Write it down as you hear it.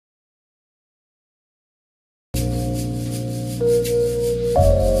Ain't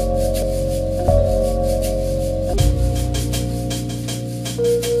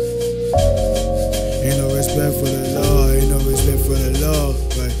no respect for the law, ain't no respect for the law,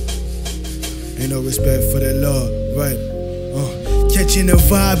 right? Ain't no respect for the law, right? Catching the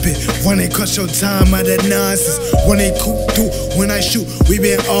vibing, running cut your time out of nonsense. Running coop through when I shoot, we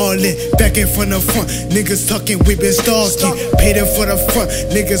been all in. Back in from the front, niggas talking, we been stalking. Paid them for the front,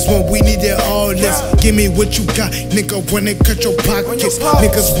 niggas when we need it all less. Give me what you got, nigga, running cut your pockets.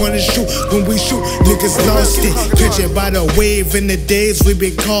 Niggas wanna shoot, when we shoot, niggas lost it. Catch it by the wave in the days we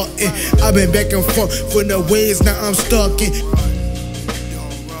been caught in. I been back and forth for the waves, now I'm stuck in.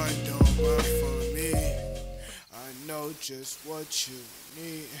 Just what you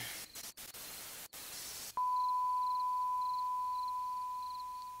need.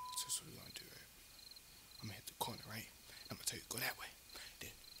 So that's what we're gonna do, right? I'm gonna hit the corner, right? I'm gonna tell you go that way.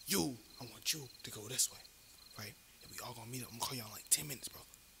 Then I want you to go this way, right? And we all gonna meet up. I'm gonna call y'all in like 10 minutes, bro.